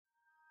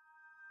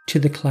To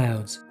the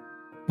Clouds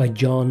by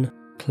John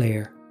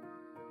Clare.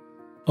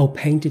 O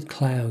painted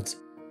clouds,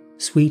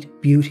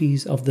 sweet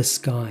beauties of the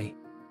sky,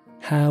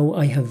 how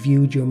I have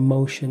viewed your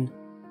motion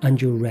and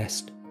your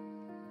rest,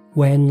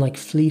 when like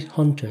fleet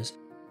hunters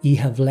ye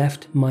have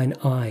left mine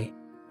eye,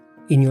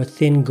 in your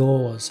thin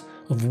gauze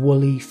of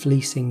woolly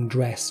fleecing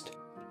dressed,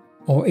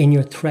 or in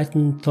your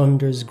threatened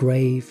thunder's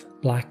grave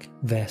black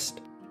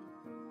vest.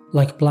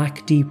 Like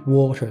black deep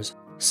waters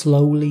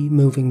slowly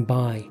moving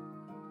by,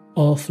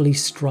 awfully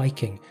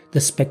striking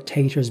the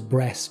spectator's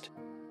breast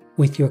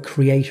with your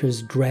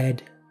Creator's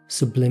dread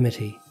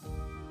sublimity.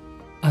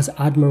 As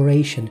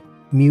admiration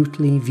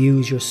mutely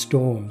views your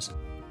storms,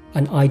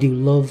 and I do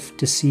love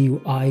to see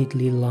you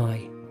idly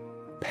lie,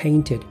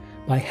 painted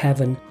by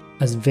heaven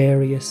as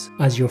various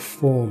as your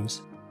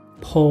forms,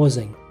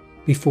 pausing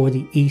before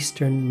the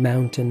eastern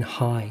mountain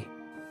high.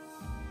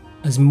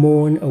 As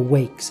morn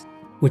awakes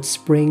with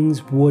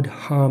spring's wood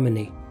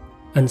harmony,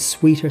 and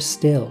sweeter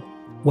still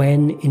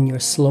when in your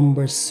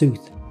slumber's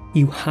sooth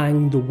you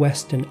hang the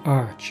western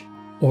arch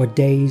or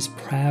day's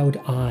proud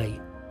eye,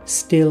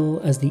 still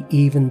as the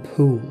even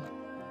pool,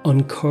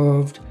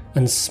 uncurved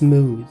and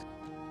smooth,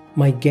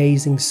 my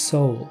gazing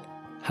soul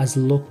has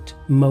looked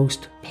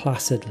most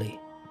placidly,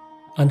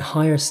 and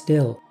higher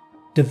still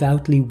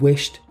devoutly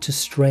wished to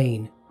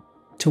strain,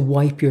 to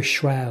wipe your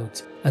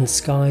shrouds and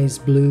sky's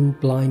blue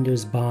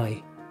blinders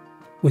by,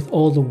 with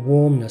all the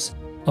warmness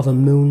of a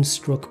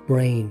moonstruck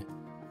brain,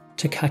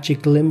 to catch a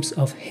glimpse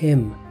of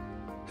him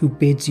who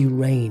bids you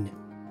reign,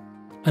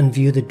 and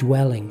view the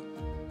dwelling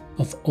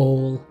of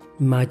all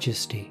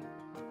majesty.